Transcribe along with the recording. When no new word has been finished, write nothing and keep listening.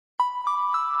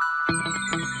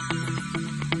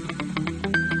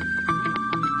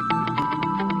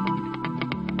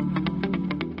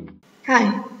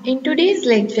Hi, in today's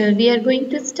lecture we are going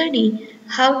to study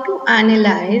how to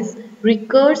analyze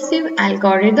recursive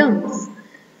algorithms.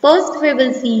 First we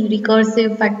will see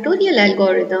recursive factorial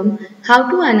algorithm, how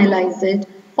to analyze it,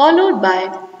 followed by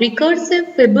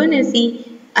recursive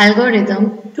Fibonacci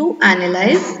algorithm to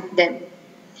analyze them.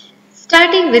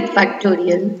 Starting with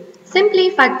factorial,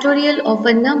 simply factorial of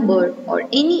a number or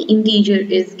any integer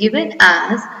is given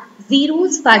as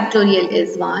 0's factorial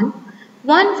is 1,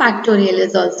 1 factorial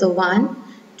is also 1,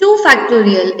 2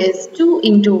 factorial is 2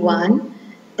 into 1,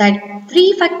 that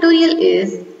 3 factorial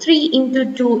is 3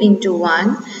 into 2 into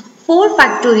 1, 4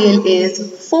 factorial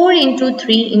is 4 into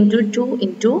 3 into 2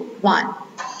 into 1.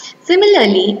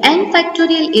 Similarly, n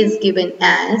factorial is given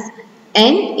as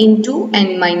n into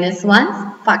n minus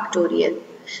 1 factorial.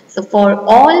 So for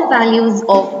all values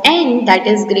of n that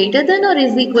is greater than or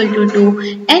is equal to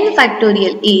 2, n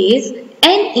factorial is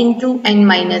n into n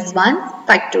minus 1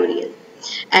 factorial.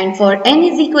 And for n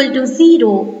is equal to 0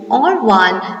 or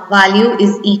 1, value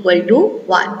is equal to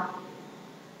 1.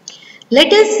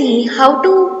 Let us see how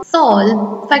to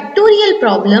solve factorial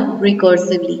problem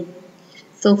recursively.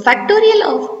 So factorial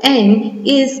of n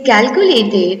is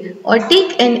calculated or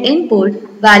take an input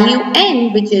value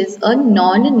n which is a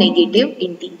non-negative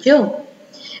integer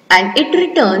and it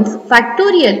returns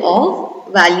factorial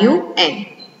of value n.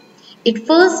 It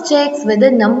first checks whether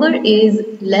number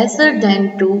is lesser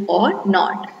than 2 or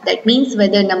not. That means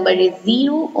whether number is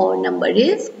 0 or number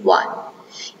is 1.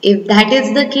 If that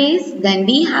is the case, then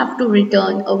we have to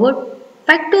return our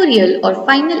factorial or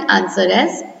final answer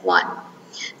as 1.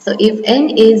 So if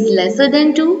n is lesser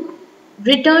than 2,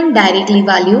 return directly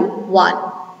value 1.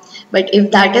 But if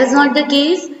that is not the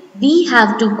case, we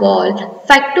have to call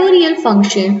factorial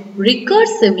function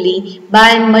recursively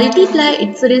by multiply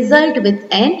its result with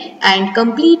n and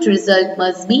complete result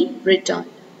must be returned.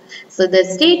 So the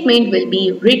statement will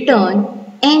be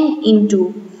return n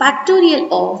into factorial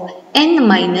of n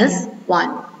minus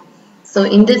 1. So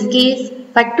in this case,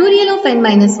 factorial of n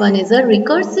minus 1 is a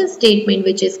recursive statement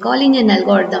which is calling an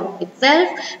algorithm itself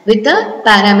with a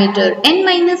parameter n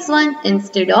minus 1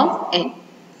 instead of n.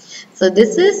 So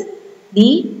this is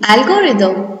the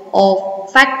algorithm of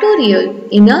factorial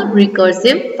in a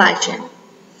recursive fashion.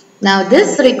 Now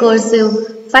this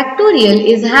recursive factorial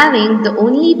is having the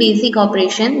only basic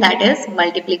operation, that is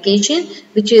multiplication,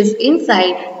 which is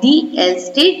inside the else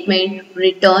statement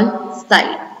return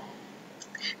side.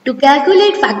 To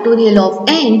calculate factorial of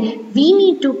n, we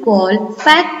need to call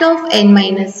fact of n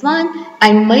minus 1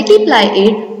 and multiply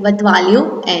it with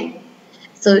value n.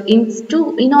 So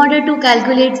in order to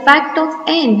calculate fact of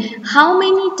n, how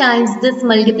many times this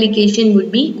multiplication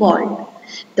would be called?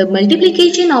 The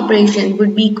multiplication operation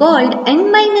would be called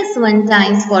n minus 1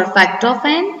 times for fact of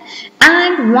n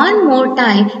and one more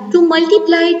time to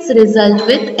multiply its result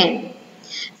with n.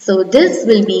 So this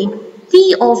will be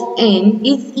t of n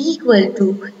is equal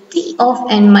to t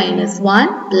of n minus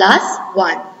 1 plus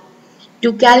 1.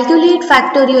 To calculate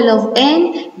factorial of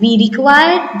n, we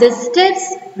require the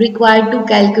steps required to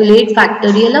calculate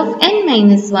factorial of n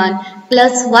minus 1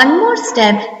 plus one more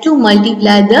step to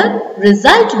multiply the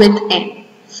result with n.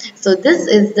 So this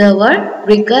is our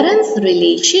recurrence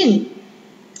relation.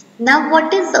 Now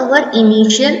what is our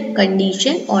initial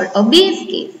condition or a base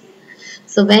case?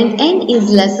 So when n is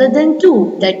lesser than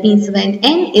 2, that means when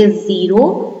n is 0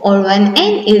 or when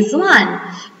n is 1,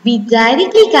 we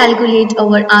directly calculate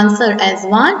our answer as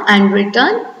 1 and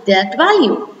return that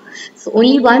value. So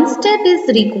only one step is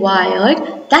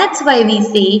required. That's why we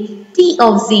say t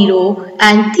of 0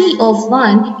 and t of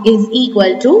 1 is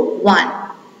equal to 1.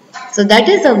 So that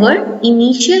is our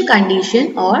initial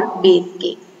condition or base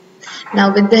case.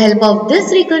 Now with the help of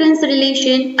this recurrence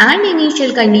relation and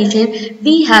initial condition,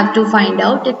 we have to find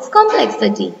out its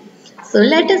complexity. So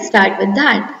let us start with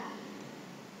that.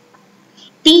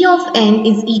 T of n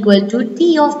is equal to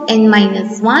t of n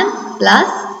minus 1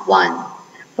 plus 1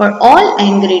 for all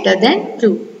n greater than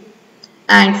 2.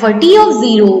 And for t of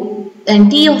 0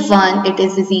 and t of 1, it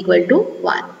is equal to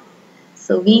 1.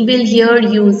 So we will here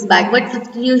use backward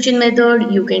substitution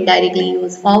method. You can directly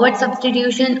use forward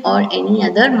substitution or any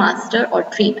other master or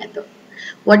tree method,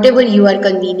 whatever you are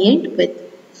convenient with.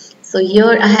 So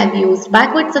here I have used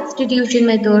backward substitution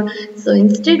method. So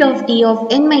instead of t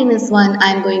of n minus 1,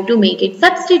 I am going to make it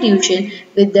substitution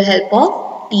with the help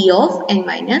of t of n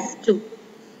minus 2.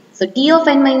 So t of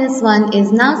n minus 1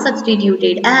 is now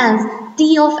substituted as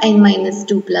t of n minus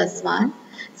 2 plus 1.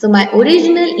 So my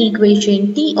original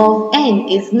equation t of n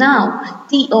is now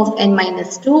t of n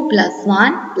minus 2 plus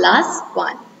 1 plus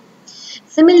 1.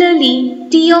 Similarly,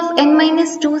 t of n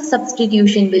minus 2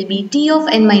 substitution will be t of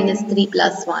n minus 3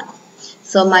 plus 1.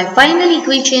 So my final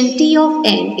equation t of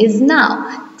n is now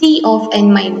t of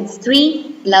n minus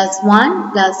 3 plus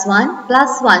 1 plus 1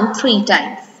 plus 1 3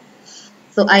 times.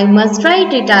 So I must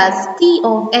write it as t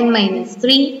of n minus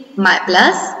 3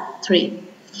 plus 3.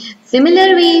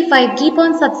 Similar way, if I keep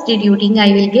on substituting,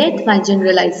 I will get my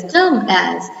generalized term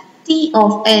as t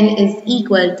of n is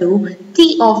equal to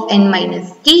t of n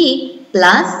minus k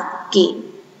plus k.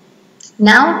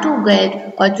 Now to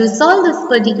get or to solve this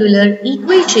particular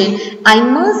equation, I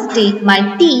must take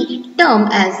my t term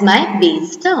as my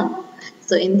base term.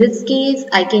 So in this case,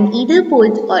 I can either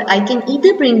put or I can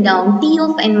either bring down t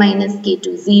of n minus k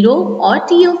to 0 or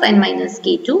t of n minus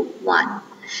k to 1.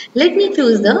 Let me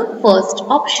choose the first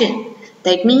option.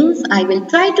 That means I will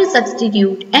try to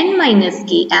substitute n minus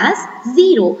k as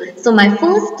 0. So my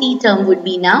first t term would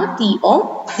be now t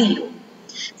of 0.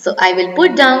 So I will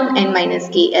put down n minus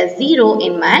k as 0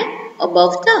 in my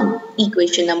above term,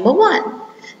 equation number 1.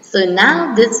 So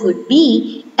now this would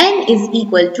be n is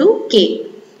equal to k.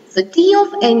 So t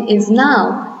of n is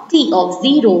now t of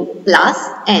 0 plus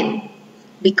n.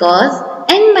 Because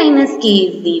n minus k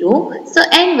is 0, so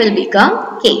n will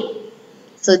become k.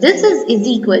 So this is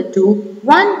equal to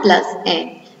 1 plus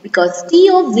n. Because t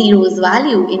of 0's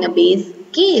value in a base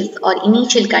case or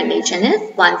initial condition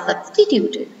is 1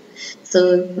 substituted.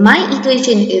 So my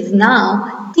equation is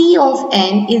now t of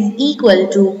n is equal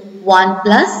to 1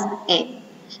 plus n.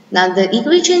 Now the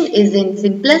equation is in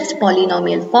simplest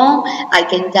polynomial form. I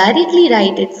can directly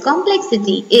write its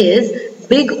complexity is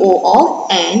big O of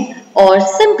n or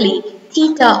simply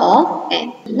theta of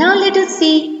n. Now let us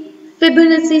see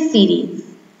Fibonacci series.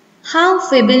 How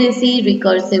Fibonacci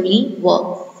recursively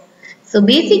works. So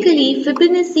basically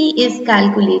Fibonacci is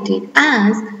calculated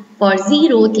as for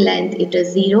 0th length it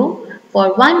is 0,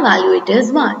 for 1 value it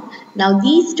is 1. Now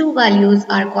these two values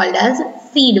are called as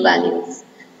seed values.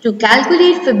 To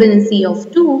calculate Fibonacci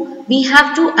of 2, we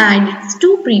have to add its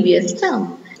two previous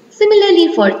terms.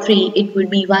 Similarly for 3, it would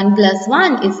be 1 plus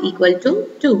 1 is equal to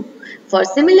 2.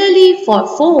 Similarly for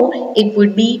 4, it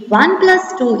would be 1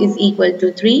 plus 2 is equal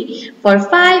to 3. For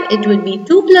 5, it would be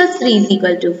 2 plus 3 is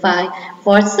equal to 5.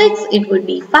 For 6, it would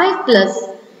be 5 plus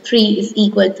 3 is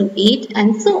equal to 8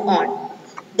 and so on.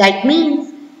 That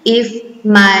means if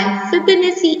my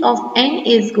Fibonacci of n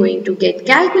is going to get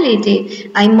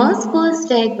calculated, I must first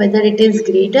check whether it is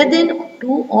greater than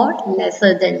 2 or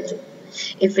lesser than 2.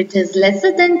 If it is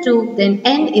lesser than 2, then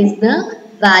n is the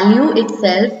value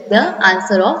itself, the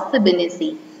answer of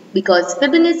Fibonacci. Because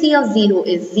Fibonacci of 0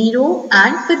 is 0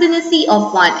 and Fibonacci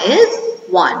of 1 is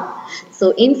 1.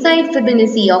 So inside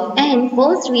Fibonacci of n,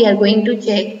 first we are going to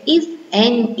check if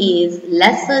n is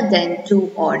lesser than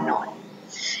 2 or not.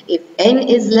 If n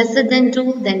is lesser than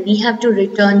 2, then we have to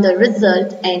return the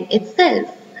result n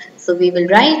itself. So we will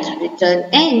write return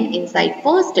n inside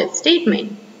first if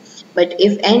statement. But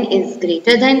if n is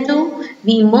greater than 2,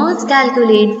 we must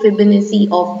calculate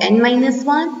Fibonacci of n minus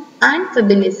 1 and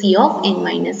Fibonacci of n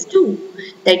minus 2.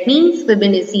 That means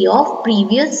Fibonacci of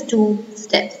previous two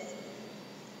steps.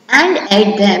 And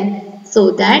add them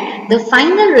so that the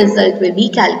final result will be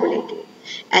calculated.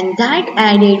 And that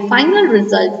added final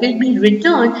result will be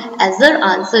returned as our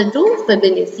answer to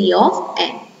Fibonacci of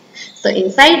n. So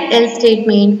inside else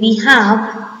statement we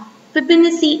have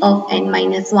Fibonacci of n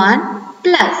minus 1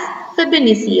 plus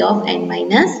Fibonacci of n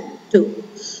minus 2,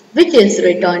 which is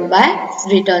returned by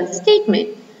return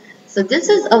statement. So this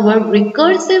is our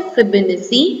recursive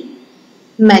Fibonacci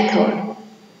method.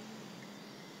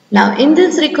 Now in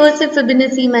this recursive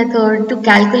Fibonacci method, to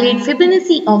calculate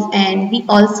Fibonacci of n, we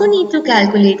also need to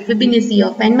calculate Fibonacci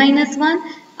of n minus 1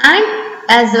 and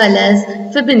as well as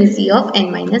Fibonacci of n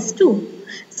minus 2.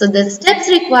 So the steps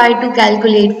required to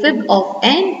calculate Fib of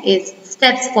n is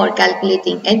steps for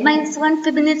calculating n minus 1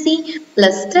 Fibonacci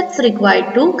plus steps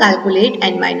required to calculate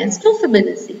n minus 2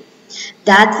 Fibonacci.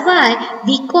 That's why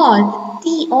we call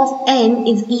t of n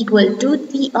is equal to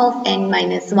t of n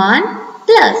minus 1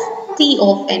 plus t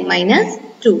of n minus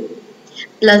 2.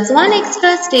 Plus one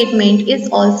extra statement is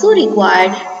also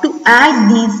required to add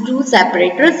these two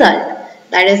separate results.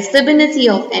 That is Fibonacci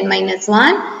of n minus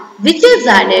 1, which is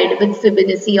added with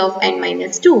Fibonacci of n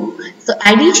minus 2. So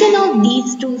addition of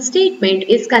these two statements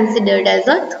is considered as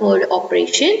a third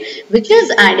operation, which is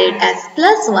added as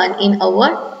plus 1 in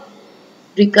our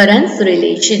recurrence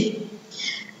relation.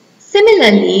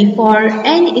 Similarly, for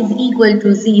n is equal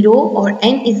to 0 or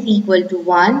n is equal to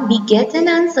 1, we get an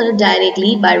answer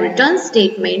directly by return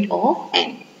statement of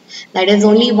n. That is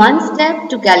only one step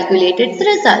to calculate its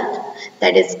result.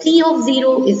 That is t of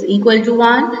 0 is equal to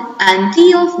 1 and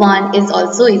t of 1 is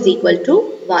also is equal to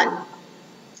 1.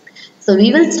 So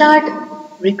we will start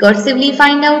recursively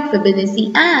find out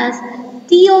Fibonacci as t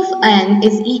T of n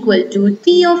is equal to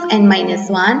T of n minus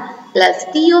 1 plus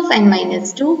T of n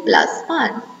minus 2 plus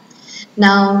 1.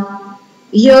 Now,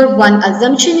 here one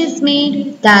assumption is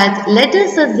made that let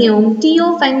us assume T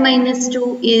of n minus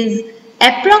 2 is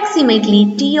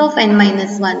approximately T of n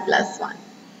minus 1 plus 1.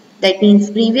 That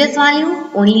means previous value,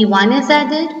 only one is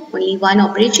added, only one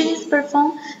operation is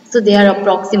performed, so they are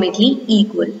approximately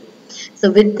equal. So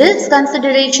with this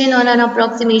consideration or an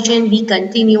approximation, we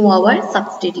continue our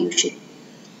substitution.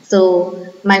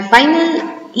 So my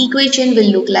final equation will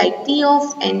look like T of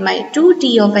n minus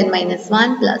 2T of n minus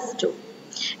 1 plus 2.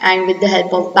 And with the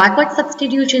help of backward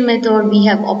substitution method, we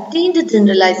have obtained a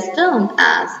generalized term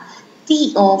as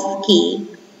T of k.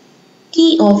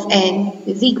 T of n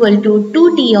is equal to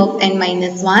 2T of n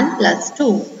minus 1 plus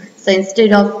 2. So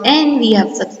instead of n, we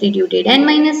have substituted n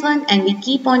minus 1 and we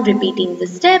keep on repeating the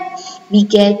step. We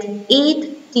get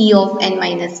 8T of n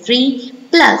minus 3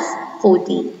 plus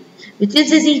 4T, which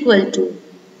is equal to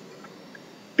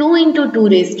 2 into 2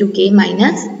 raised to k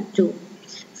minus 2.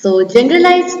 So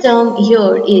generalized term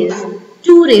here is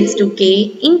 2 raised to k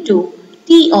into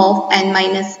T of n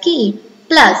minus k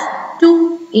plus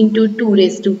 2 into 2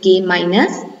 raised to k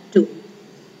minus 2.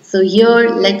 So here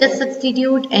let us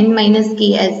substitute n minus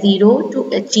k as 0 to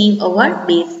achieve our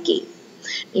base case.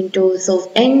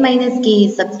 So n minus k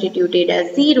is substituted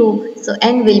as 0, so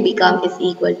n will become is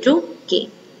equal to k.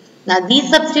 Now these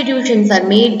substitutions are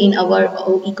made in our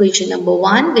equation number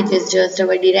 1, which is just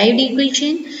our derived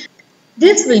equation.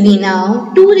 This will be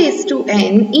now 2 raised to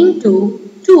n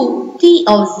into 2t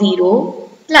of 0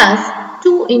 plus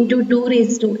 2 into 2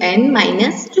 raised to n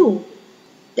minus 2.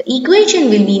 The equation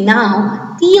will be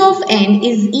now t of n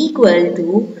is equal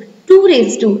to 2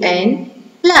 raised to n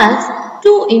plus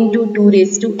 2 into 2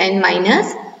 raised to n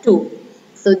minus 2.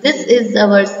 So this is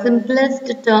our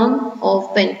simplest term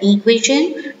of an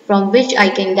equation from which I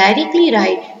can directly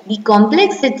write the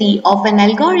complexity of an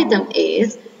algorithm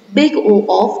is big O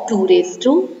of 2 raised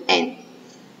to n.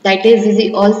 That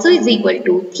is also equal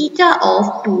to theta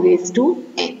of 2 raised to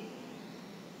n.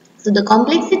 So the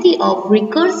complexity of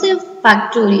recursive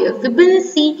factorial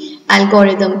Fibonacci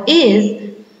algorithm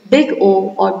is big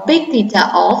O or big theta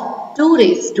of 2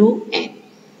 raised to n.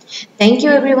 Thank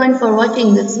you everyone for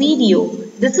watching this video.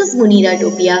 This is Munira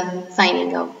Topia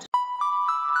signing out.